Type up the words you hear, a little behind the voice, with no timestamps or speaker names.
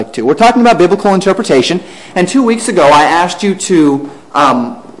We're talking about biblical interpretation, and 2 weeks ago I asked you to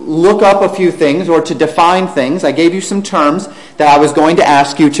look up a few things or to define things. I gave you some terms that I was going to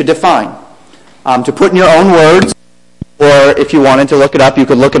ask you to define, to put in your own words, or if you wanted to look it up, you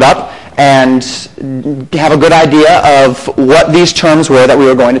could look it up and have a good idea of what these terms were that we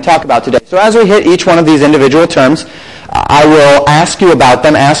were going to talk about today. So as we hit each one of these individual terms, I will ask you about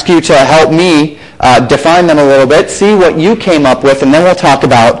them, ask you to help me define them a little bit, see what you came up with, and then we'll talk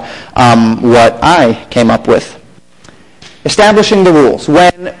about what I came up with. Establishing the rules.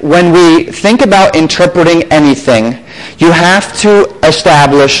 When we think about interpreting anything, you have to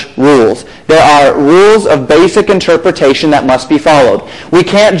establish rules. There are rules of basic interpretation that must be followed. We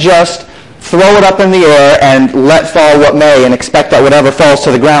can't just throw it up in the air and let fall what may and expect that whatever falls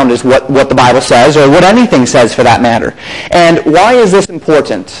to the ground is what the Bible says, or what anything says for that matter. And why is this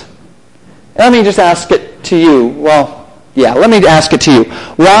important? Let me just ask it to you. Let me ask it to you.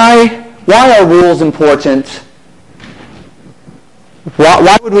 Why are rules important?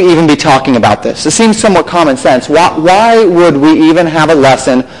 Why would we even be talking about this? It seems somewhat common sense. Why would we even have a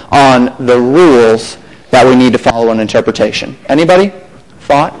lesson on the rules that we need to follow in interpretation? Anybody?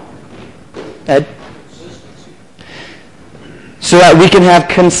 Thought? Ed? So that we can have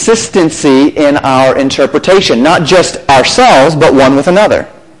consistency in our interpretation, not just ourselves, but one with another.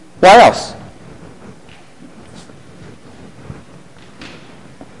 Why else?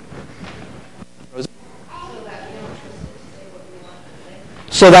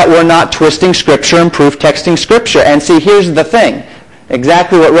 So that we're not twisting Scripture and proof texting Scripture. And see, here's the thing.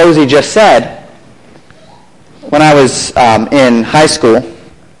 Exactly what Rosie just said. When I was in high school,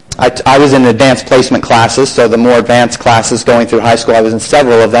 I was in advanced placement classes, so the more advanced classes going through high school, I was in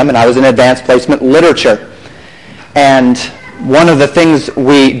several of them, and I was in advanced placement literature. And one of the things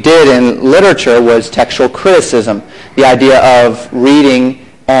we did in literature was textual criticism, the idea of reading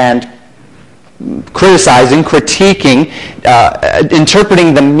and criticizing, critiquing,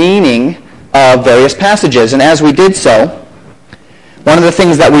 interpreting the meaning of various passages. And as we did so, one of the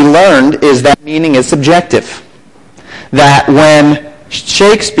things that we learned is that meaning is subjective. That when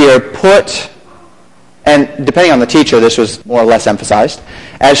Shakespeare put, and depending on the teacher, this was more or less emphasized,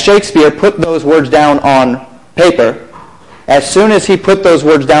 as Shakespeare put those words down on paper, as soon as he put those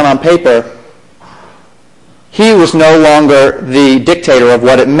words down on paper, he was no longer the dictator of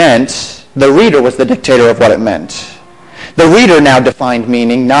what it meant. The reader was the dictator of what it meant. The reader now defined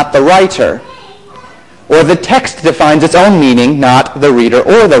meaning, not the writer. Or the text defines its own meaning, not the reader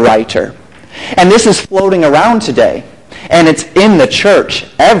or the writer. And this is floating around today. And it's in the church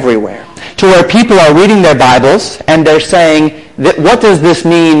everywhere. To where people are reading their Bibles and they're saying, what does this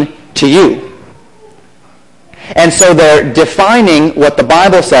mean to you? And so they're defining what the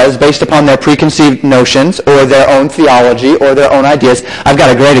Bible says based upon their preconceived notions or their own theology or their own ideas. I've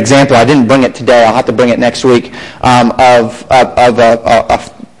got a great example. I didn't bring it today. I'll have to bring it next week, of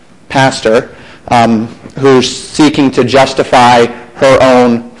a pastor who's seeking to justify her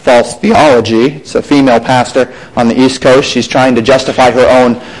own false theology. It's a female pastor on the East Coast. She's trying to justify her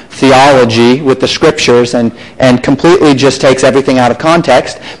own theology with the Scriptures and completely just takes everything out of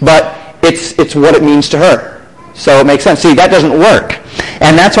context. But it's what it means to her. So it makes sense. See, that doesn't work.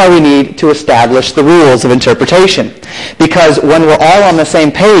 And that's why we need to establish the rules of interpretation. Because when we're all on the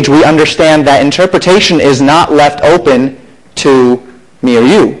same page, we understand that interpretation is not left open to me or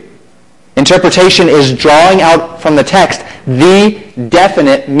you. Interpretation is drawing out from the text the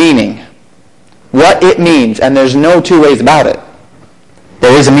definite meaning. What it means. And there's no two ways about it.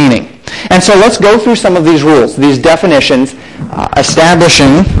 There is a meaning. And so let's go through some of these rules, these definitions,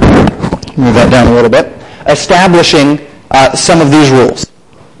 establishing, move that down a little bit, establishing some of these rules.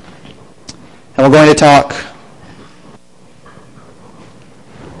 And we're going to talk...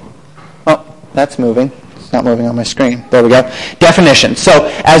 Oh, that's moving. It's not moving on my screen. There we go. Definitions. So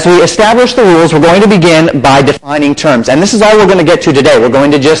as we establish the rules, we're going to begin by defining terms. And this is all we're going to get to today. We're going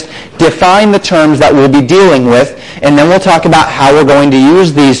to just define the terms that we'll be dealing with, and then we'll talk about how we're going to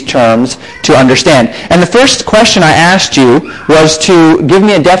use these terms to understand. And the first question I asked you was to give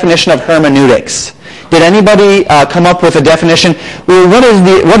me a definition of hermeneutics. Did anybody come up with a definition? Well, what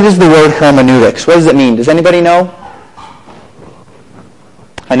is the word hermeneutics? What does it mean? Does anybody know?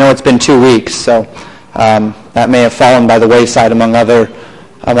 I know it's been 2 weeks, so that may have fallen by the wayside among other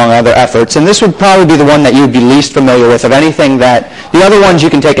efforts. And this would probably be the one that you would be least familiar with of anything that... The other ones you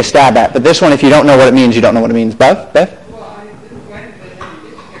can take a stab at, but this one, if you don't know what it means, you don't know what it means. Beth? Well, I didn't find it in the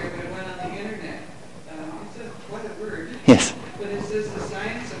dictionary, but I went on the internet. It says, what a word. Yes. But it says the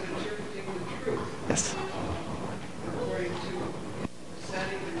science of interpreting the truth. Yes. According to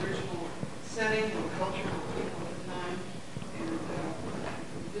setting, the original setting, the culture of the people at the time, and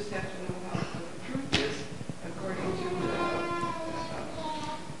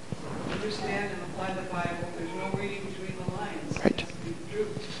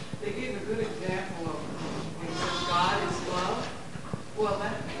Well,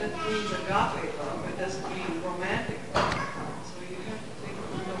 that means agape love. It doesn't mean romantic love. So you have to take a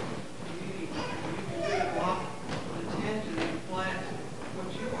real meaning. You can really walk on a tangent and plant what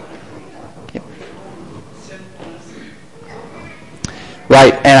you want to be. Yep. Your own sinfulness.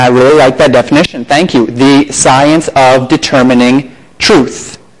 Right, and I really like that definition. Thank you. The science of determining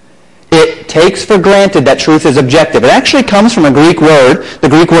truth. It takes for granted that truth is objective. It actually comes from a Greek word, the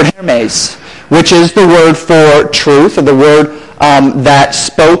Greek word hermes, which is the word for truth, or the word that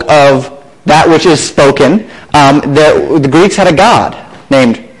spoke of that which is spoken. The Greeks had a god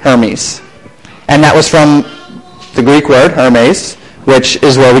named Hermes, and that was from the Greek word hermes, which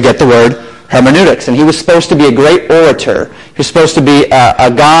is where we get the word hermeneutics. And he was supposed to be a great orator. He was supposed to be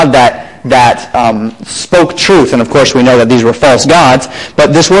a god that spoke truth. And of course we know that these were false gods.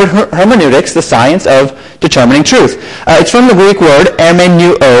 But this word hermeneutics, the science of determining truth. It's from the Greek word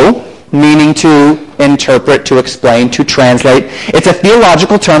hermeneuo, meaning to interpret, to explain, to translate. It's a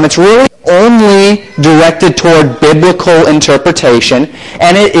theological term. It's really only directed toward biblical interpretation,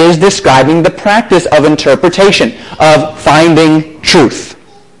 and it is describing the practice of interpretation, of finding truth.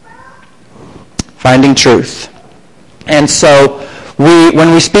 Finding truth. And so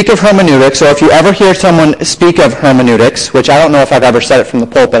when we speak of hermeneutics, or if you ever hear someone speak of hermeneutics, which I don't know if I've ever said it from the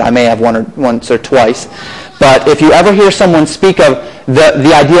pulpit, I may have once or twice, but if you ever hear someone speak of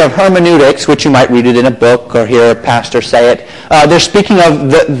the idea of hermeneutics, which you might read it in a book or hear a pastor say it, they're speaking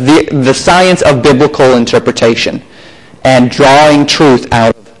of the science of biblical interpretation and drawing truth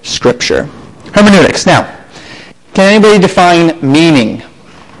out of Scripture. Hermeneutics. Now, can anybody define meaning?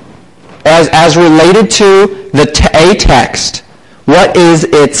 As related to a text, what is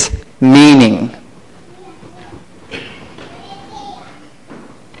its meaning?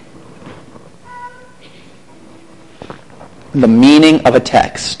 The meaning of a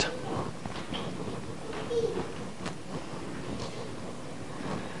text.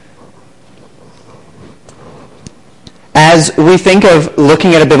 As we think of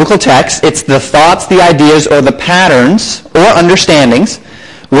looking at a biblical text, it's the thoughts, the ideas, or the patterns, or understandings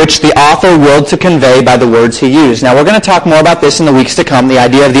which the author willed to convey by the words he used. Now, we're going to talk more about this in the weeks to come, the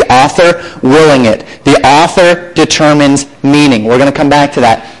idea of the author willing it. The author determines meaning. We're going to come back to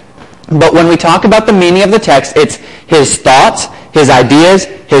that. But when we talk about the meaning of the text, it's his thoughts, his ideas,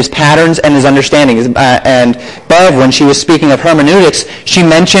 his patterns, and his understandings. And Bev, when she was speaking of hermeneutics, she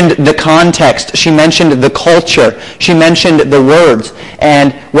mentioned the context, she mentioned the culture, she mentioned the words.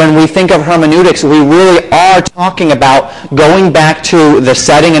 And when we think of hermeneutics, we really are talking about going back to the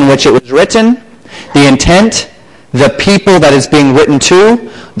setting in which it was written, the intent, the people that it's being written to,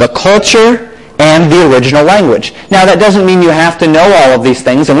 the culture, and the original language. Now, that doesn't mean you have to know all of these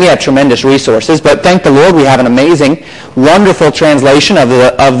things, and we have tremendous resources, but thank the Lord we have an amazing, wonderful translation of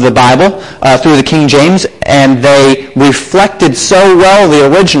the Bible through the King James, and they reflected so well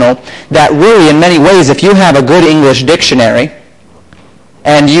the original that really, in many ways, if you have a good English dictionary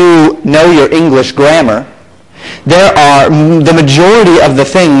and you know your English grammar, there are the majority of the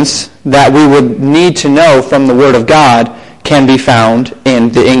things that we would need to know from the Word of God can be found in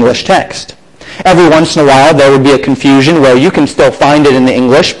the English text. Every once in a while, there would be a confusion where you can still find it in the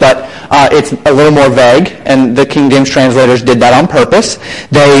English, but it's a little more vague, and the King James translators did that on purpose.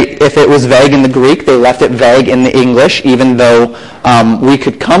 If it was vague in the Greek, they left it vague in the English, even though we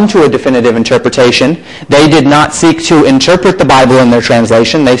could come to a definitive interpretation. They did not seek to interpret the Bible in their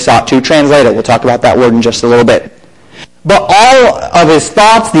translation. They sought to translate it. We'll talk about that word in just a little bit. But all of his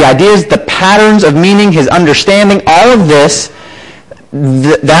thoughts, the ideas, the patterns of meaning, his understanding, all of this,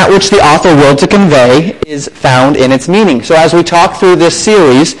 that which the author willed to convey is found in its meaning. So as we talk through this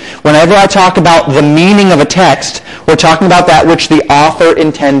series, whenever I talk about the meaning of a text, we're talking about that which the author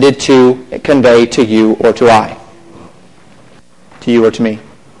intended to convey to you or to I. To you or to me.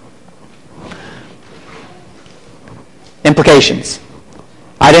 Implications.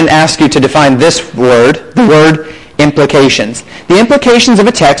 I didn't ask you to define this word, the word implications. The implications of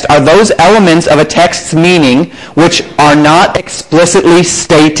a text are those elements of a text's meaning which are not explicitly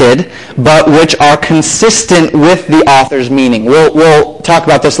stated, but which are consistent with the author's meaning. We'll talk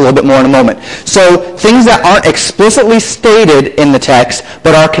about this a little bit more in a moment. So things that aren't explicitly stated in the text,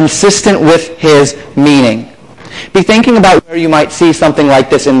 but are consistent with his meaning. Be thinking about where you might see something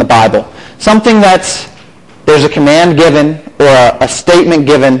like this in the Bible. Something there's a command given or a statement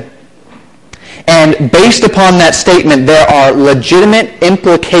given, and based upon that statement, there are legitimate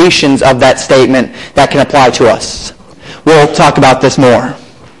implications of that statement that can apply to us. We'll talk about this more.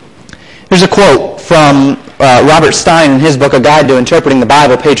 Here's a quote from Robert Stein in his book, A Guide to Interpreting the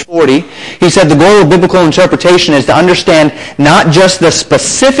Bible, page 40, he said the goal of biblical interpretation is to understand not just the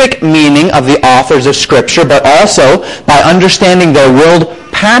specific meaning of the authors of Scripture, but also by understanding their world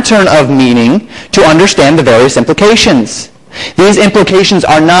pattern of meaning to understand the various implications. These implications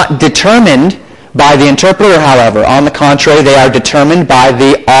are not determined by the interpreter, however. On the contrary, they are determined by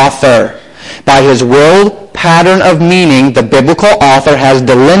the author. By his world pattern of meaning, the biblical author has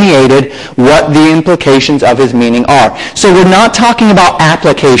delineated what the implications of his meaning are. So we're not talking about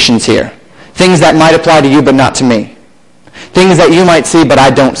applications here. Things that might apply to you but not to me. Things that you might see but I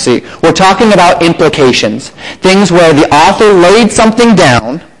don't see. We're talking about implications. Things where the author laid something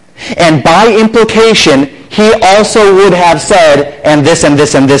down, and by implication, he also would have said, and this and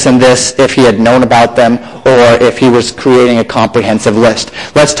this and this and this, if he had known about them, or if he was creating a comprehensive list.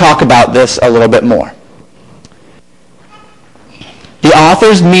 Let's talk about this a little bit more. The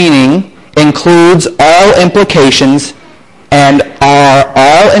author's meaning includes all implications and are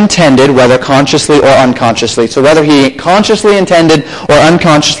all intended, whether consciously or unconsciously. So whether he consciously intended or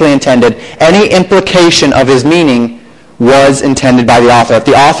unconsciously intended, any implication of his meaning was intended by the author. If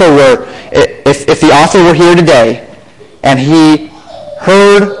the author were here today and he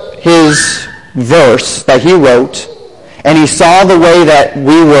heard his verse that he wrote and he saw the way that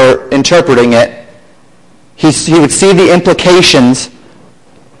we were interpreting it, he would see the implications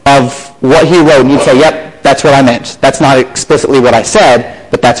of what he wrote and he'd say, yep, that's what I meant. That's not explicitly what I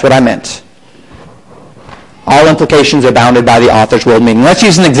said, but that's what I meant. All implications are bounded by the author's world meaning. Let's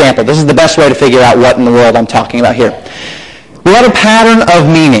use an example. This is the best way to figure out what in the world I'm talking about here. We have a pattern of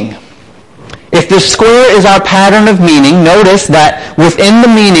meaning. If the square is our pattern of meaning, notice that within the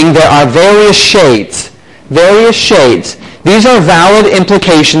meaning there are various shades. Various shades. These are valid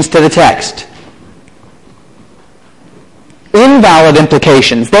implications to the text. Invalid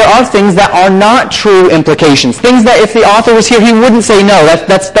implications. There are things that are not true implications. Things that if the author was here, he wouldn't say, no,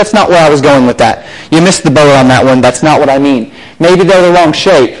 that's not where I was going with that. You missed the boat on that one. That's not what I mean. Maybe they're the wrong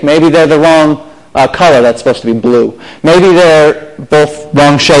shape. Maybe they're the wrong color. That's supposed to be blue. Maybe they're both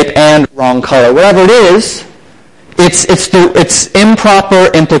wrong shape and wrong color. Whatever it is, it's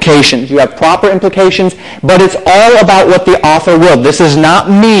improper implications. You have proper implications, but it's all about what the author willed. This is not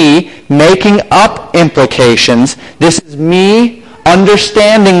me making up implications. This is me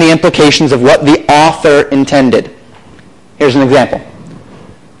understanding the implications of what the author intended. Here's an example.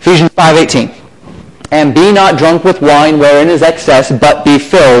 Ephesians 5:18. And be not drunk with wine wherein is excess, but be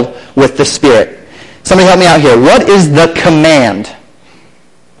filled with the Spirit. Somebody help me out here. What is the command?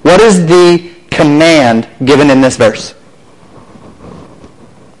 What is the command given in this verse?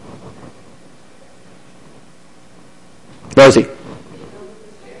 Rosie.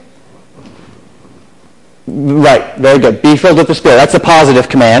 Right, very good. Be filled with the Spirit. That's a positive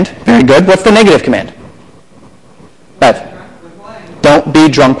command. Very good. What's the negative command? Bev. Don't be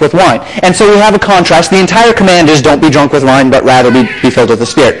drunk with wine. And so we have a contrast. The entire command is don't be drunk with wine, but rather be filled with the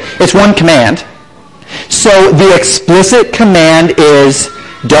Spirit. It's one command. So the explicit command is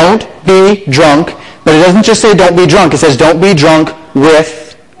don't be drunk, but it doesn't just say don't be drunk. It says don't be drunk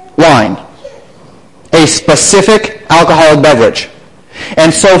with wine, a specific alcoholic beverage.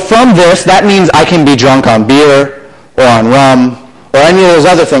 And so from this, that means I can be drunk on beer or on rum or any of those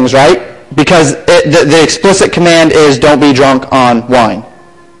other things, right? Because the explicit command is don't be drunk on wine.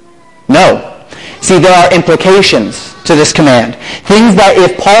 No. See, there are implications to this command. Things that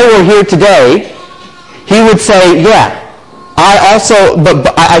if Paul were here today, he would say, yeah, I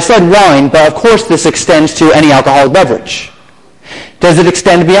said wine, but of course this extends to any alcoholic beverage. Does it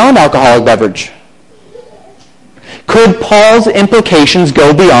extend beyond alcoholic beverage? Could Paul's implications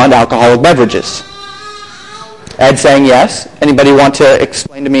go beyond alcoholic beverages? Ed saying yes. Anybody want to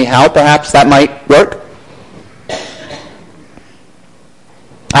explain to me how perhaps that might work?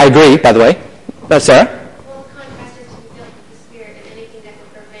 I agree, by the way. Sarah? Well, contrast it to be filled with the Spirit, and anything that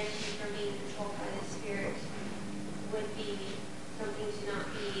would prevent you from being controlled by the Spirit would be something to not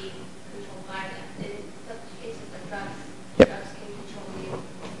be controlled by. In such cases like drugs, drugs can control you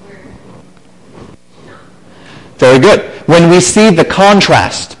where you should not. Very good. When we see the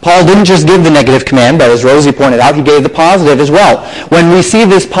contrast, Paul didn't just give the negative command, but as Rosie pointed out, he gave the positive as well. When we see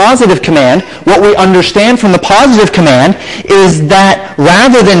this positive command, what we understand from the positive command is that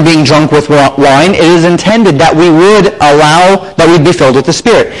rather than being drunk with wine, it is intended that we'd be filled with the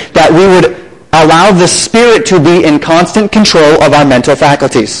Spirit, that we would allow the Spirit to be in constant control of our mental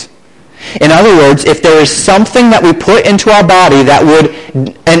faculties. In other words, if there is something that we put into our body that would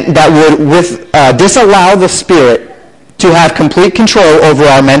disallow the Spirit to have complete control over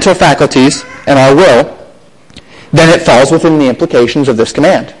our mental faculties and our will, then it falls within the implications of this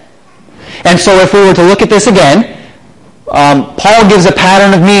command. And so if we were to look at this again, Paul gives a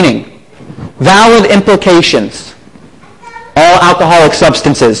pattern of meaning. Valid implications. All alcoholic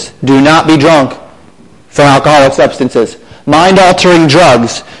substances. Do not be drunk from alcoholic substances. Mind-altering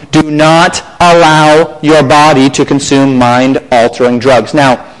drugs. Do not allow your body to consume mind-altering drugs.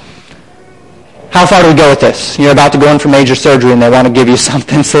 Now, how far do we go with this? You're about to go in for major surgery and they want to give you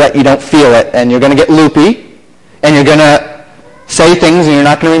something so that you don't feel it. And you're going to get loopy. And you're going to say things and you're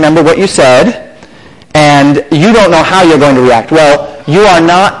not going to remember what you said. And you don't know how you're going to react. Well, you are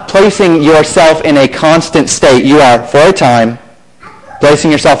not placing yourself in a constant state. You are, for a time,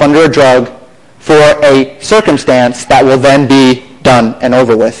 placing yourself under a drug for a circumstance that will then be done and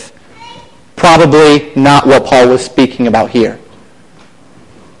over with. Probably not what Paul was speaking about here.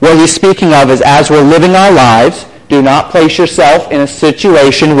 What he's speaking of is as we're living our lives, do not place yourself in a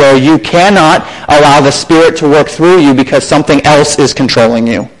situation where you cannot allow the Spirit to work through you because something else is controlling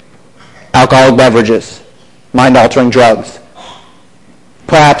you. Alcoholic beverages, mind-altering drugs,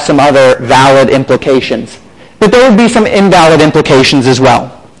 perhaps some other valid implications. But there would be some invalid implications as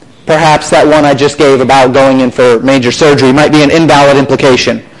well. Perhaps that one I just gave about going in for major surgery might be an invalid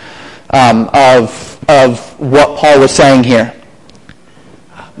implication of what Paul was saying here.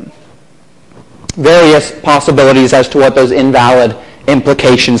 Various possibilities as to what those invalid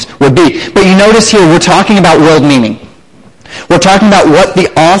implications would be. But you notice here we're talking about world meaning. We're talking about what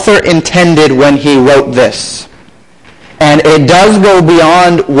the author intended when he wrote this. And it does go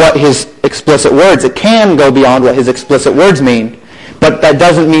beyond what his explicit words. It can go beyond what his explicit words mean. But that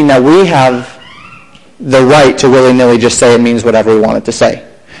doesn't mean that we have the right to willy-nilly just say it means whatever we want it to say.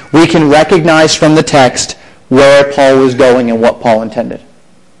 We can recognize from the text where Paul was going and what Paul intended.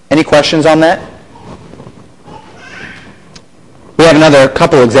 Any questions on that? We have another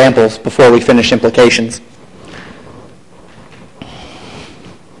couple examples before we finish implications.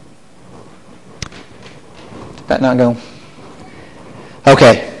 Did that not go?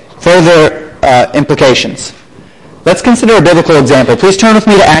 Okay, further implications. Let's consider a biblical example. Please turn with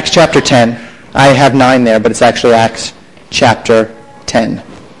me to Acts chapter 10. I have 9 there, but it's actually Acts chapter 10.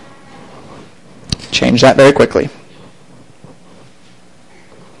 Change that very quickly.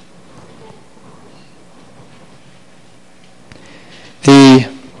 The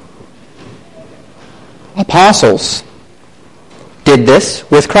apostles did this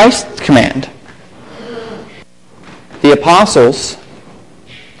with Christ's command. The apostles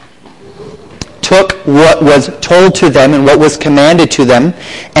took what was told to them and what was commanded to them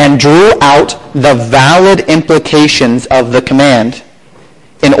and drew out the valid implications of the command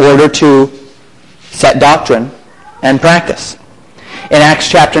in order to set doctrine and practice. In Acts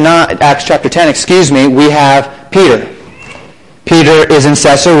chapter 10, we have Peter. Peter is in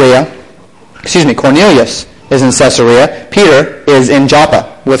Caesarea. Cornelius is in Caesarea. Peter is in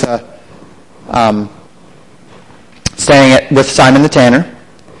Joppa with with Simon the tanner.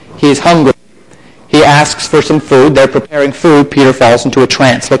 He is hungry. He asks for some food. They're preparing food. Peter falls into a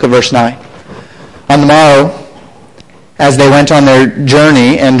trance. Look at verse 9. On the morrow, as they went on their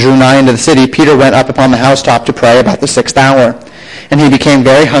journey and drew nigh into the city, Peter went up upon the housetop to pray about the 6th hour. And he became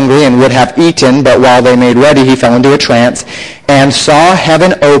very hungry and would have eaten, but while they made ready, he fell into a trance, and saw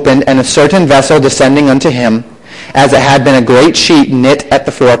heaven opened, and a certain vessel descending unto him, as it had been a great sheet knit at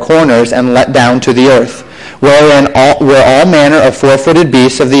the 4 corners, and let down to the earth, wherein were all manner of 4-footed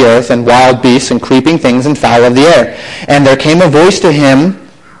beasts of the earth, and wild beasts, and creeping things, and fowl of the air. And there came a voice to him,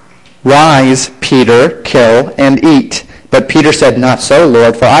 Rise, Peter, kill, and eat. But Peter said, Not so,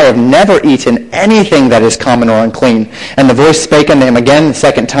 Lord, for I have never eaten anything that is common or unclean. And the voice spake unto him again the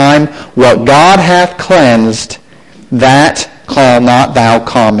 2nd time, What God hath cleansed, that call not thou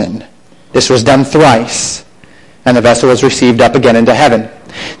common. This was done thrice, and the vessel was received up again into heaven.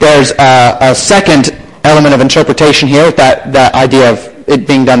 There's a second element of interpretation here with that idea of it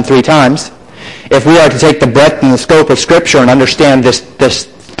being done 3 times. If we are to take the breadth and the scope of Scripture and understand this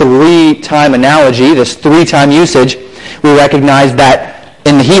 3-time analogy, this 3-time usage, we recognize that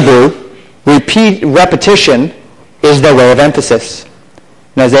in the Hebrew, repetition is their way of emphasis.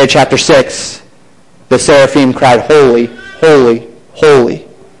 In Isaiah chapter 6, the seraphim cried, Holy, holy, holy.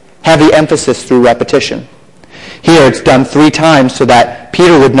 Heavy emphasis through repetition. Here it's done 3 times so that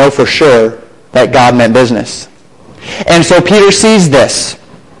Peter would know for sure that God meant business. And so Peter sees this.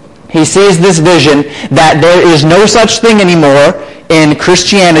 He sees this vision that there is no such thing anymore in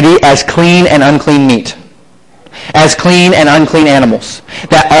Christianity as clean and unclean meat. As clean and unclean animals.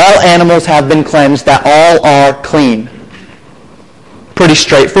 That all animals have been cleansed, that all are clean. Pretty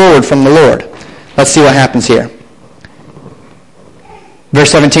straightforward from the Lord. Let's see what happens here.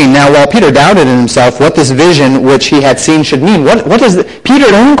 Verse 17, now while Peter doubted in himself what this vision which he had seen should mean. What does Peter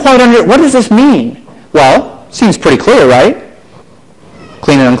didn't quite what does this mean? Well, seems pretty clear, right?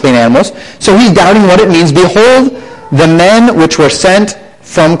 Clean and unclean animals. So he's doubting what it means. Behold, the men which were sent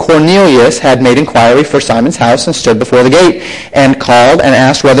from Cornelius had made inquiry for Simon's house and stood before the gate and called and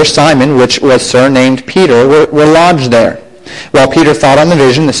asked whether Simon, which was surnamed Peter, were lodged there. While Peter thought on the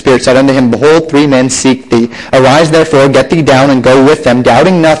vision, the Spirit said unto him, Behold, 3 men seek thee. Arise therefore, get thee down, and go with them,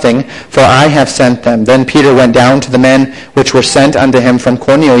 doubting nothing, for I have sent them. Then Peter went down to the men which were sent unto him from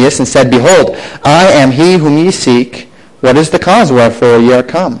Cornelius, and said, Behold, I am he whom ye seek. What is the cause wherefore ye are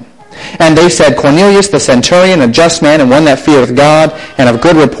come? And they said, Cornelius the centurion, a just man, and one that feareth God, and of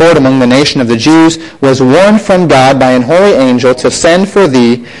good report among the nation of the Jews, was warned from God by an holy angel to send for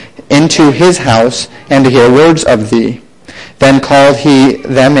thee into his house, and to hear words of thee. Then called he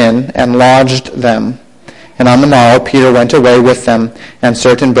them in, and lodged them. And on the morrow Peter went away with them, and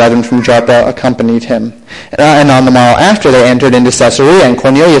certain brethren from Joppa accompanied him. And on the morrow after they entered into Caesarea, and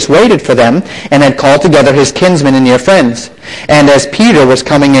Cornelius waited for them, and had called together his kinsmen and near friends. And as Peter was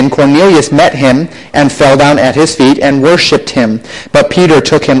coming in, Cornelius met him, and fell down at his feet, and worshipped him. But Peter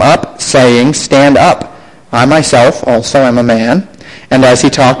took him up, saying, Stand up, I myself also am a man. And as he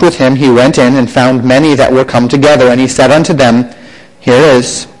talked with him, he went in, and found many that were come together. And he said unto them, Here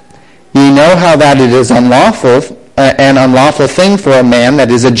is, ye know how that it is an unlawful thing for a man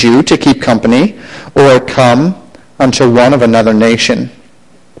that is a Jew to keep company, or come unto one of another nation.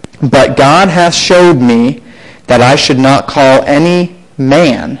 But God hath showed me that I should not call any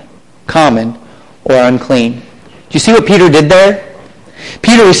man common or unclean. Do you see what Peter did there?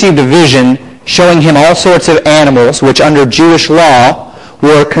 Peter received a vision showing him all sorts of animals which under Jewish law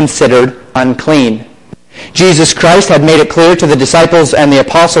were considered unclean. Jesus Christ had made it clear to the disciples and the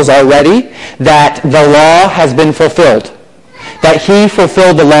apostles already that the law has been fulfilled, that he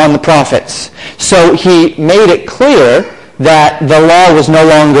fulfilled the law and the prophets. So he made it clear that the law was no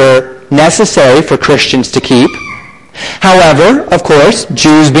longer necessary for Christians to keep. However, of course,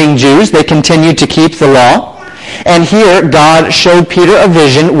 Jews being Jews, they continued to keep the law. And here God showed Peter a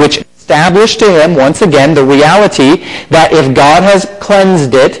vision which established to him once again the reality that if God has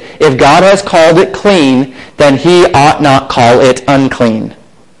cleansed it, if God has called it clean, then he ought not call it unclean.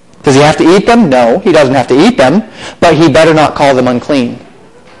 Does he have to eat them? No, he doesn't have to eat them, but he better not call them unclean.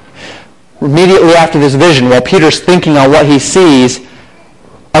 Immediately after this vision, while Peter's thinking on what he sees,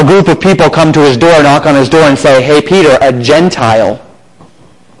 a group of people come to his door, knock on his door, and say, Hey, Peter, a Gentile,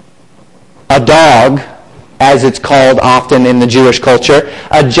 a dog, as it's called often in the Jewish culture,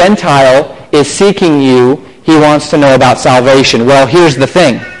 a Gentile is seeking you. He wants to know about salvation. Well, here's the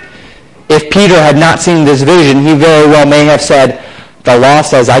thing. If Peter had not seen this vision, he very well may have said, the law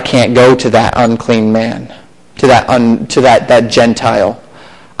says I can't go to that unclean man, to that Gentile.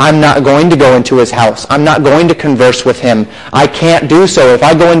 I'm not going to go into his house. I'm not going to converse with him. I can't do so. If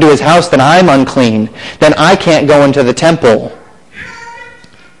I go into his house, then I'm unclean. Then I can't go into the temple.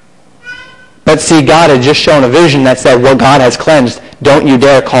 But see, God had just shown a vision that said, well, God has cleansed. Don't you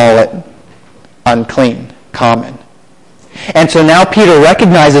dare call it unclean, common. And so now Peter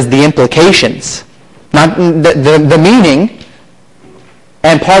recognizes the implications, not the meaning,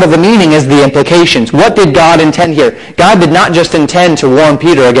 and part of the meaning is the implications. What did God intend here? God did not just intend to warn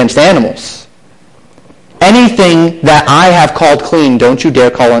Peter against animals. Anything that I have called clean, don't you dare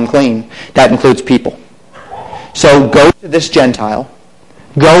call unclean. That includes people. So go to this Gentile,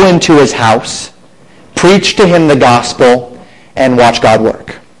 go into his house, preach to him the gospel, and watch God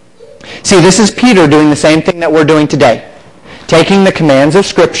work. See, this is Peter doing the same thing that we're doing today. Taking the commands of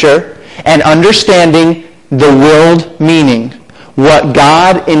Scripture and understanding the willed meaning, what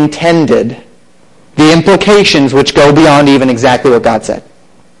God intended, the implications which go beyond even exactly what God said.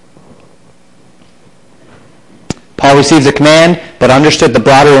 Paul receives a command, but understood the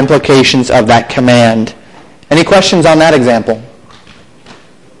broader implications of that command. Any questions on that example?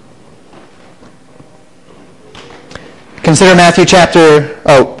 Consider Matthew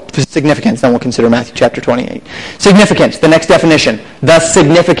significance, then we'll consider Matthew chapter 28. Significance, the next definition, the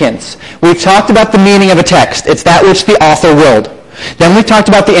significance. We've talked about the meaning of a text. It's that which the author willed. Then we've talked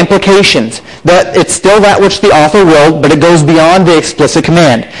about the implications. It's still that which the author willed, but it goes beyond the explicit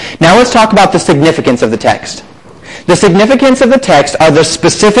command. Now let's talk about the significance of the text. The significance of the text are the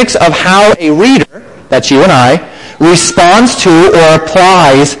specifics of how a reader, that's you and I, responds to or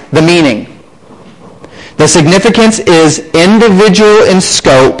applies the meaning. The significance is individual in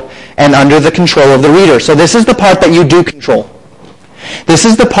scope and under the control of the reader. So this is the part that you do control. This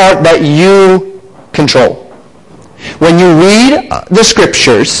is the part that you control. When you read the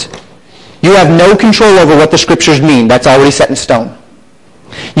Scriptures, you have no control over what the Scriptures mean. That's already set in stone.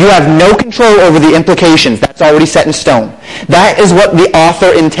 You have no control over the implications. That's already set in stone. That is what the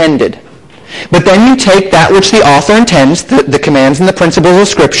author intended. But then you take that which the author intends, the commands and the principles of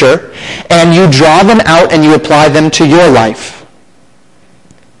Scripture, and you draw them out and you apply them to your life.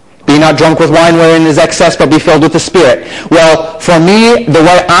 Be not drunk with wine wherein is excess, but be filled with the Spirit. Well, for me, the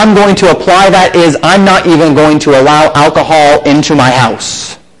way I'm going to apply that is I'm not even going to allow alcohol into my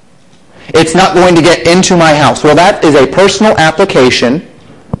house. It's not going to get into my house. Well, that is a personal application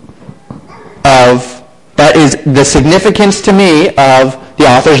that is the significance to me of the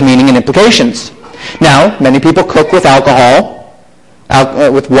author's meaning and implications. Now, many people cook with alcohol,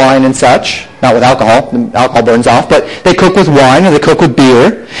 with wine and such. Not with alcohol. Alcohol burns off. But they cook with wine or they cook with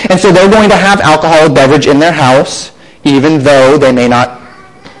beer. And so they're going to have alcoholic beverage in their house, even though they may not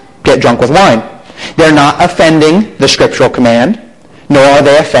get drunk with wine. They're not offending the scriptural command, nor are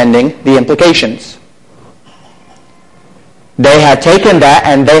they offending the implications. They have taken that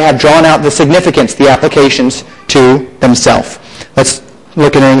and they have drawn out the significance, the applications to themselves. Let's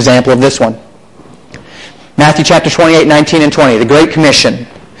look at an example of this one. Matthew chapter 28, 19 and 20, the Great Commission.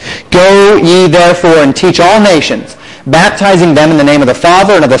 Go ye therefore and teach all nations, baptizing them in the name of the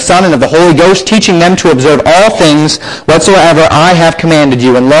Father and of the Son and of the Holy Ghost, teaching them to observe all things whatsoever I have commanded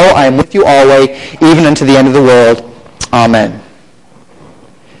you. And lo, I am with you always, even unto the end of the world. Amen.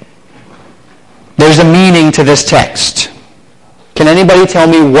 There's a meaning to this text. Can anybody tell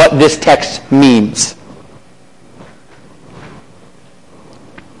me what this text means?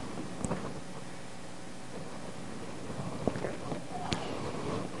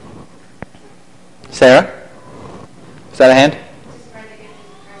 Sarah? Is that a hand?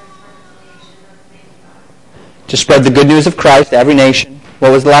 To spread the good news of Christ to every nation.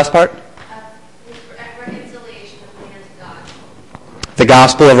 What was the last part? Reconciliation of man to God. The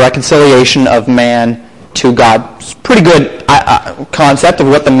gospel of reconciliation of man to God. It's a pretty good concept of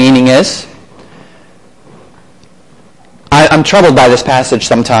what the meaning is. I'm troubled by this passage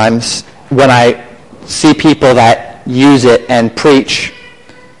sometimes when I see people that use it and preach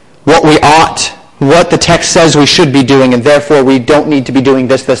what we ought, what the text says we should be doing, and therefore we don't need to be doing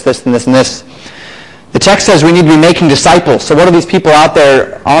this, and this, and this. The text says we need to be making disciples. So what are these people out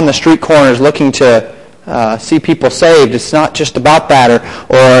there on the street corners looking to see people saved? It's not just about that,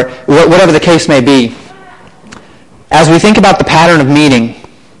 or whatever the case may be. As we think about the pattern of meaning,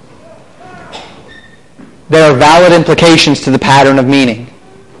 there are valid implications to the pattern of meaning.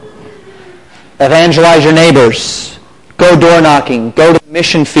 Evangelize your neighbors. Go door knocking. Go to the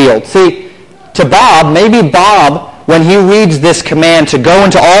mission field. See, to Bob, maybe Bob, when he reads this command to go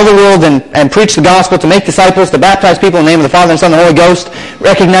into all the world and preach the gospel, to make disciples, to baptize people in the name of the Father and Son and the Holy Ghost,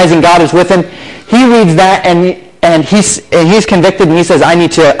 recognizing God is with him, he reads that and he's convicted and he says, I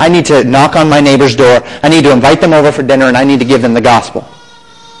need to knock on my neighbor's door. I need to invite them over for dinner and I need to give them the gospel.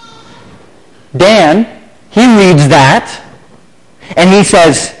 Dan, he reads that and he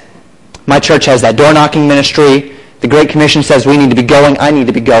says, my church has that door knocking ministry. The Great Commission says we need to be going. I need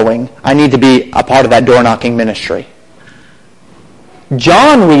to be going. I need to be a part of that door knocking ministry.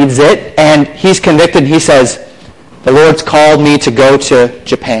 John reads it and he's convicted. He says, the Lord's called me to go to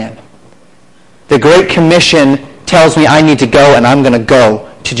Japan. The Great Commission tells me I need to go and I'm going to go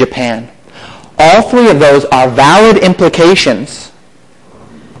to Japan. All three of those are valid implications.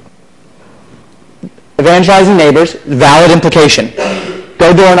 Evangelizing neighbors, valid implication.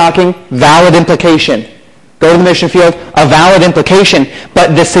 Go door knocking, valid implication. Go to the mission field, a valid implication.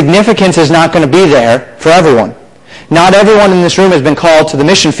 But the significance is not going to be there for everyone. Not everyone in this room has been called to the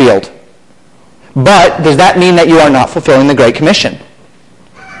mission field. But does that mean that you are not fulfilling the Great Commission?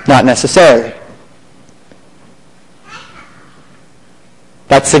 Not necessarily.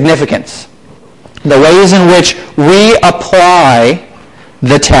 That's significance. The ways in which we apply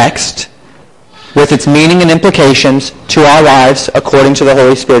the text with its meaning and implications to our lives according to the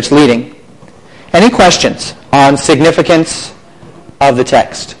Holy Spirit's leading. Any questions on significance of the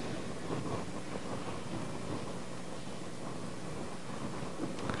text?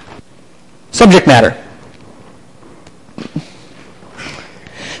 Subject matter.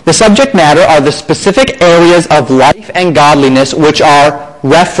 The subject matter are the specific areas of life and godliness which are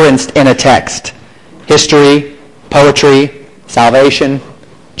referenced in a text. History, poetry, salvation,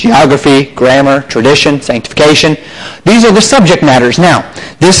 geography, grammar, tradition, sanctification. These are the subject matters. Now,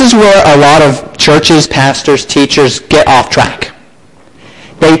 this is where a lot of churches, pastors, teachers get off track.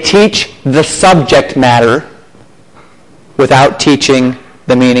 They teach the subject matter without teaching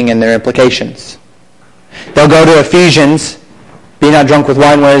the meaning and their implications. They'll go to Ephesians Be not drunk with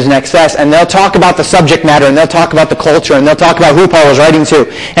wine where is in excess. And they'll talk about the subject matter, and they'll talk about the culture, and they'll talk about who Paul was writing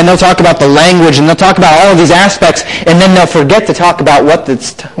to, and they'll talk about the language, and they'll talk about all of these aspects, and then they'll forget to talk about what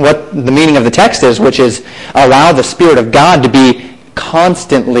the meaning of the text is, which is allow the Spirit of God to be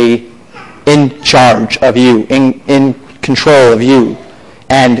constantly in charge of you, in control of you,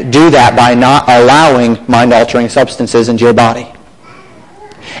 and do that by not allowing mind-altering substances into your body.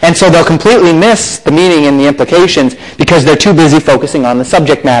 And so they'll completely miss the meaning and the implications because they're too busy focusing on the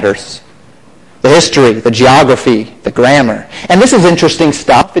subject matters. The history, the geography, the grammar. And this is interesting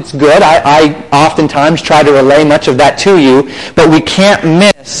stuff. It's good. I oftentimes try to relay much of that to you, but we can't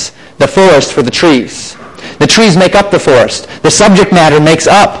miss the forest for the trees. The trees make up the forest. The subject matter makes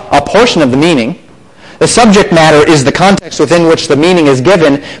up a portion of the meaning. The subject matter is the context within which the meaning is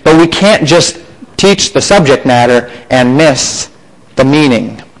given, but we can't just teach the subject matter and miss the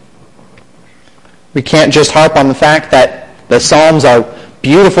meaning. We can't just harp on the fact that the Psalms are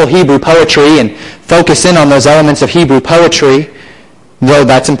beautiful Hebrew poetry and focus in on those elements of Hebrew poetry, though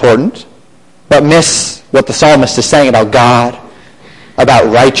that's important, but miss what the psalmist is saying about God,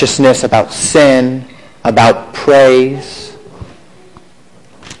 about righteousness, about sin, about praise.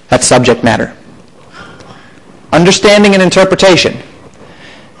 That's subject matter. Understanding and interpretation.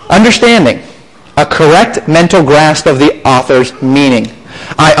 Understanding. A correct mental grasp of the author's meaning.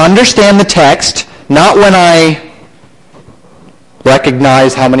 I understand the text not when I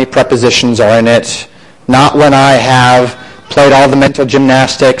recognize how many prepositions are in it, not when I have played all the mental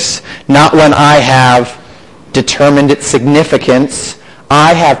gymnastics, not when I have determined its significance.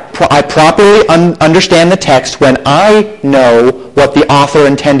 I properly understand the text when I know what the author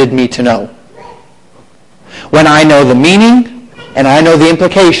intended me to know. When I know the meaning and I know the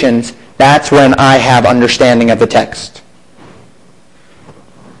implications, that's when I have understanding of the text.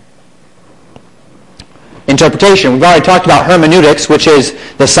 Interpretation. We've already talked about hermeneutics, which is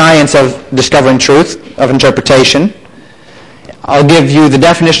the science of discovering truth, of interpretation. I'll give you the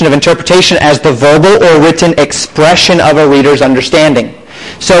definition of interpretation as the verbal or written expression of a reader's understanding.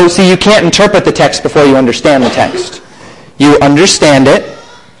 So, see, you can't interpret the text before you understand the text. You understand it,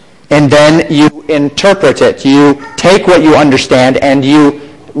 and then you interpret it. You take what you understand and you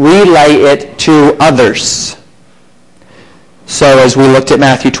relay it to others. So as we looked at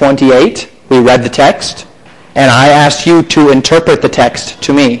Matthew 28, we read the text, and I asked you to interpret the text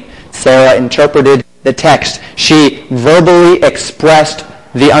to me. Sarah interpreted the text. She verbally expressed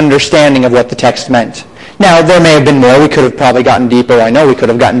the understanding of what the text meant. Now, there may have been more. We could have probably gotten deeper. I know we could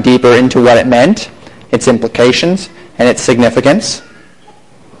have gotten deeper into what it meant, its implications, and its significance.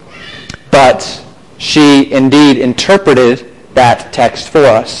 But she indeed interpreted that text for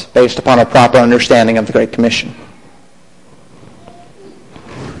us based upon a proper understanding of the Great Commission.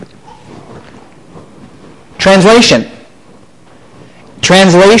 Translation.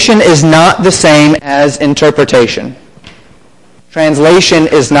 Translation is not the same as interpretation. Translation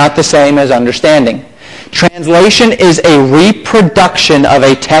is not the same as understanding. Translation is a reproduction of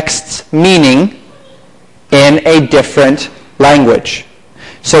a text's meaning in a different language.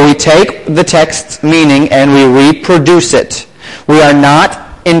 So we take the text's meaning and we reproduce it. We are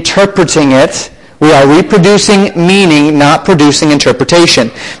not interpreting it. We are reproducing meaning, not producing interpretation.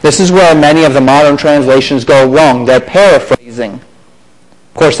 This is where many of the modern translations go wrong. They're paraphrasing.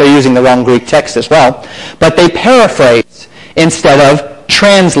 Of course, they're using the wrong Greek text as well. But they paraphrase instead of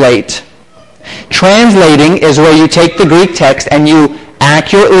translate. Translating is where you take the Greek text and you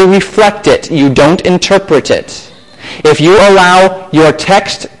accurately reflect it. You don't interpret it. If you allow your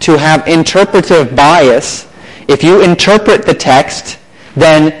text to have interpretive bias, if you interpret the text,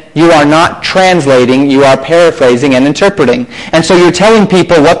 then you are not translating, you are paraphrasing and interpreting. And so you're telling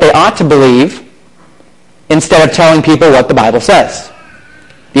people what they ought to believe instead of telling people what the Bible says.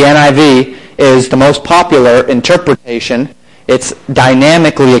 The NIV is the most popular interpretation. It's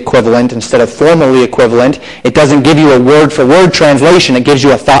dynamically equivalent instead of formally equivalent. It doesn't give you a word-for-word translation. It gives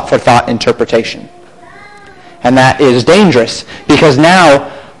you a thought-for-thought interpretation. And that is dangerous because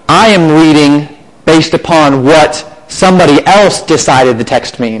now I am reading based upon what somebody else decided the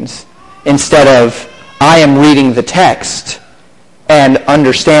text means instead of I am reading the text and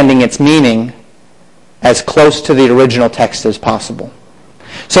understanding its meaning as close to the original text as possible.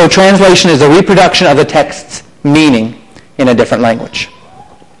 So translation is a reproduction of the text's meaning in a different language.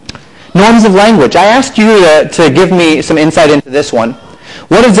 Norms of language. I asked you to give me some insight into this one.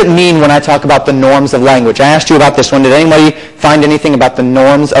 What does it mean when I talk about the norms of language? I asked you about this one. Did anybody find anything about the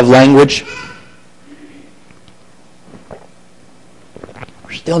norms of language?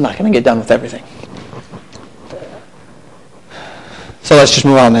 We're still not going to get done with everything. So let's just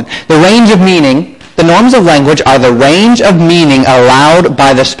move on then. The range of meaning The norms of language are the range of meaning allowed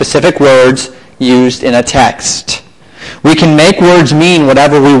by the specific words used in a text. We can make words mean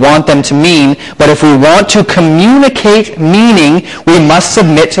whatever we want them to mean, but if we want to communicate meaning, we must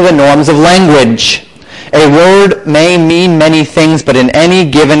submit to the norms of language. A word may mean many things, but in any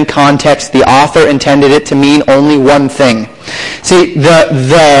given context, the author intended it to mean only one thing. See,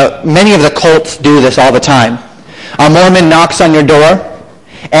 many of the cults do this all the time. A Mormon knocks on your door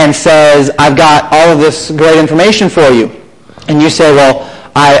and says, I've got all of this great information for you. And you say, well,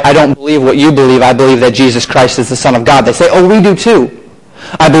 I don't believe what you believe. I believe that Jesus Christ is the Son of God. They say, oh, we do too.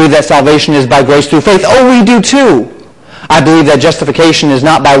 I believe that salvation is by grace through faith. Oh, we do too. I believe that justification is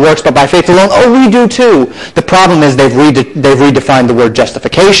not by works but by faith alone. Oh, we do too. The problem is they've redefined the word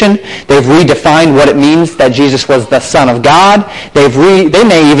justification. They've redefined what it means that Jesus was the Son of God. They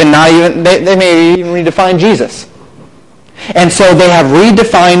may even redefine Jesus. And so they have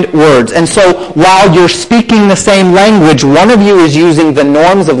redefined words. And so while you're speaking the same language, one of you is using the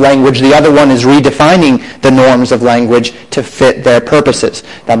norms of language, the other one is redefining the norms of language to fit their purposes.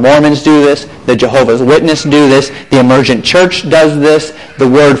 The Mormons do this, the Jehovah's Witnesses do this, the Emergent Church does this, the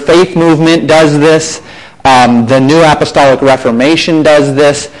Word Faith Movement does this, the New Apostolic Reformation does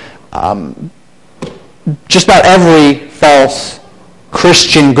this. Just about every false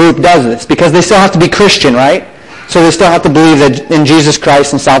Christian group does this, because they still have to be Christian, right? So they still have to believe that in Jesus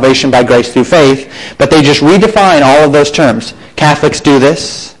Christ and salvation by grace through faith, but they just redefine all of those terms. Catholics do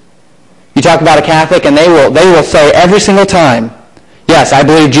this. You talk about a Catholic and they will say every single time, yes, I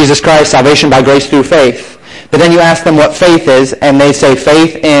believe Jesus Christ, salvation by grace through faith. But then you ask them what faith is, and they say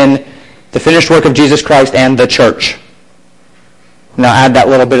faith in the finished work of Jesus Christ and the church. Now add that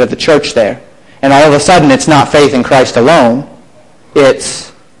little bit of the church there. And all of a sudden it's not faith in Christ alone, it's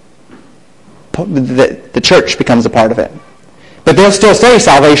the church becomes a part of it. But they'll still say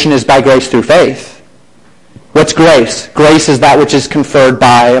salvation is by grace through faith. What's grace? Grace is that which is conferred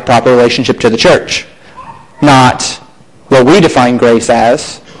by a proper relationship to the church. Not what we define grace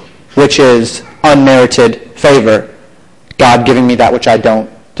as, which is unmerited favor. God giving me that which I don't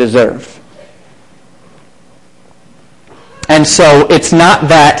deserve. And so it's not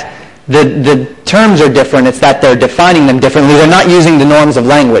that the terms are different, it's that they're defining them differently. They're not using the norms of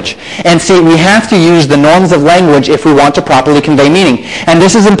language. And see, we have to use the norms of language if we want to properly convey meaning. And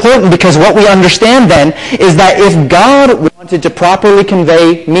this is important because what we understand then is that if God wanted to properly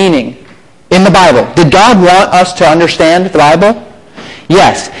convey meaning in the Bible, did God want us to understand the Bible?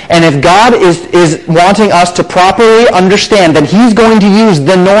 Yes. And if God is wanting us to properly understand, then He's going to use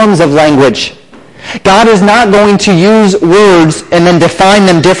the norms of language. God is not going to use words and then define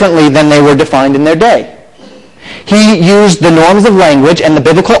them differently than they were defined in their day. He used the norms of language, and the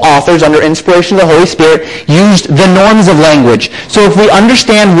biblical authors, under inspiration of the Holy Spirit, used the norms of language. So if we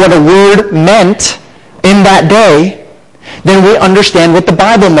understand what a word meant in that day, then we understand what the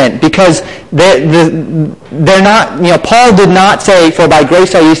Bible meant. Because they're not, Paul did not say, for by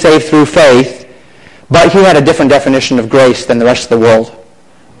grace are ye saved through faith, but he had a different definition of grace than the rest of the world.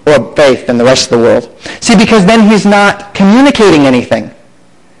 Or faith than the rest of the world. See, because then he's not communicating anything.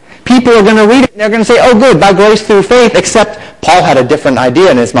 People are going to read it and they're going to say, oh good, by grace through faith, except Paul had a different idea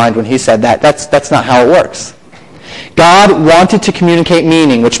in his mind when he said that. That's not how it works. God wanted to communicate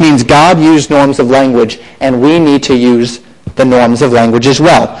meaning, which means God used norms of language, and we need to use the norms of language as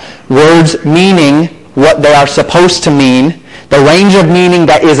well. Words meaning what they are supposed to mean, the range of meaning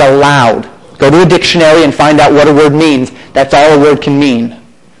that is allowed. Go to a dictionary and find out what a word means. That's all a word can mean.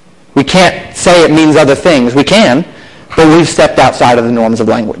 We can't say it means other things. We can, but we've stepped outside of the norms of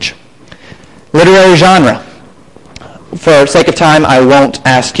language. Literary genre. For sake of time, I won't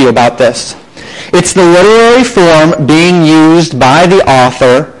ask you about this. It's the literary form being used by the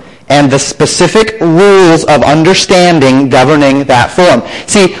author and the specific rules of understanding governing that form.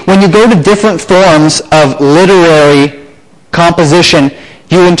 See, when you go to different forms of literary composition,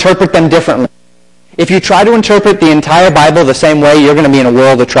 you interpret them differently. If you try to interpret the entire Bible the same way, you're going to be in a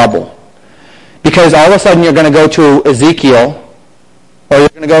world of trouble. Because all of a sudden you're going to go to Ezekiel, or you're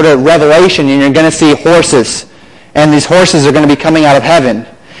going to go to Revelation, and you're going to see horses. And these horses are going to be coming out of heaven.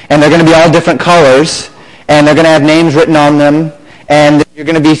 And they're going to be all different colors, and they're going to have names written on them. And you're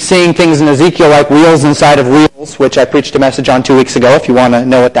going to be seeing things in Ezekiel like wheels inside of wheels, which I preached a message on 2 weeks ago, if you want to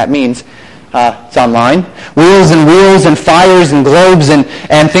know what that means. It's online. Wheels and fires and globes and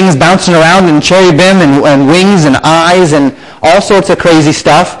things bouncing around and cherubim and wings and eyes and all sorts of crazy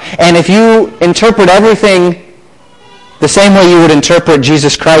stuff. And if you interpret everything the same way you would interpret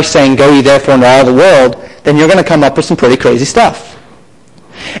Jesus Christ saying, go ye therefore into all the world, then you're going to come up with some pretty crazy stuff.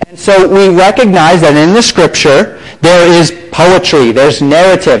 And so we recognize that in the Scripture, There is poetry, there's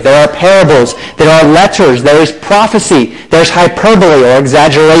narrative, there are parables, there are letters, there is prophecy, there's hyperbole or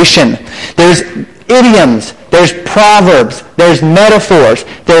exaggeration, there's idioms, there's proverbs, there's metaphors,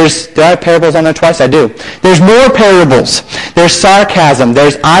 do I have parables on there twice? I do. There's more parables, there's sarcasm,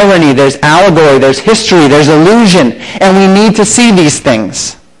 there's irony, there's allegory, there's history, there's allusion, and we need to see these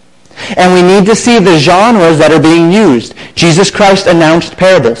things. And we need to see the genres that are being used. Jesus Christ announced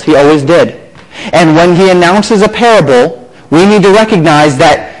parables. He always did. And when he announces a parable, we need to recognize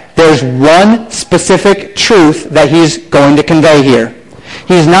that there's one specific truth that he's going to convey here.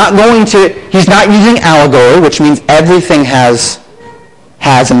 He's not using allegory, which means everything has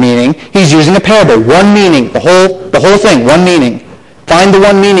a meaning. He's using a parable, one meaning, the whole thing, one meaning. Find the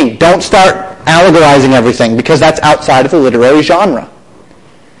one meaning. Don't start allegorizing everything, because that's outside of the literary genre.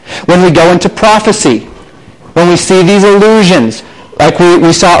 When we go into prophecy, when we see these allusions, like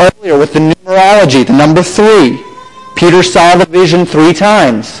we saw earlier with the numerology, the number 3, Peter saw the vision 3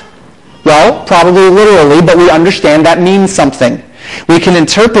 times. Well, probably literally, but we understand that means something. We can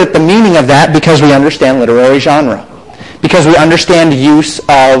interpret the meaning of that because we understand literary genre, because we understand use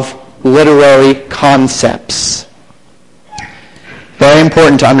of literary concepts. Very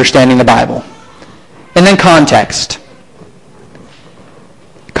important to understanding the Bible. And then context.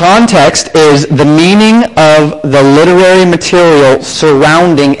 Context is the meaning of the literary material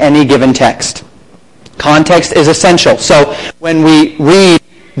surrounding any given text. Context is essential. So when we read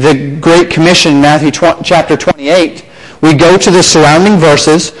the Great Commission, Matthew chapter 28, we go to the surrounding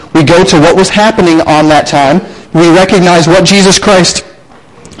verses, we go to what was happening on that time, we recognize what Jesus Christ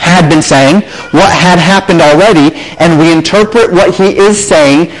had been saying, what had happened already, and we interpret what he is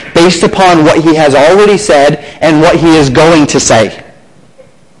saying based upon what he has already said and what he is going to say.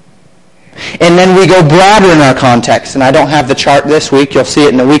 And then we go broader in our context, and I don't have the chart this week, you'll see it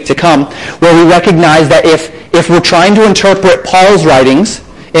in the week to come, where we recognize that if we're trying to interpret Paul's writings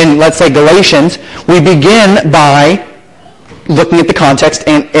in, let's say, Galatians, we begin by looking at the context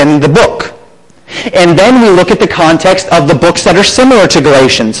in the book. And then we look at the context of the books that are similar to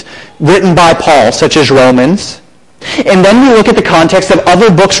Galatians, written by Paul, such as Romans. And then we look at the context of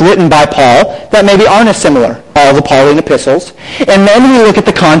other books written by Paul that maybe aren't as similar, all the Pauline epistles. And then we look at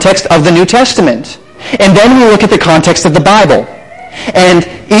the context of the New Testament. And then we look at the context of the Bible. And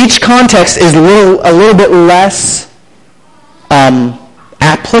each context is a little bit less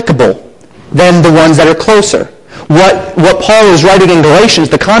applicable than the ones that are closer. What Paul is writing in Galatians,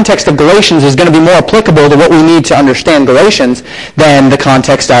 the context of Galatians is going to be more applicable to what we need to understand Galatians than the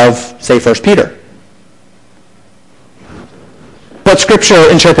context of, say, 1 Peter. But Scripture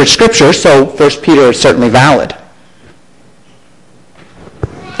interprets Scripture, so 1 Peter is certainly valid.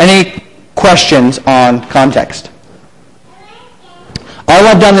 Any questions on context? All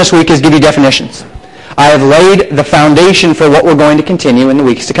I've done this week is give you definitions. I have laid the foundation for what we're going to continue in the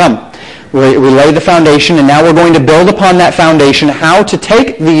weeks to come. We laid the foundation, and now we're going to build upon that foundation how to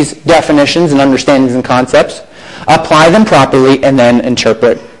take these definitions and understandings and concepts, apply them properly, and then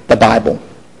interpret the Bible.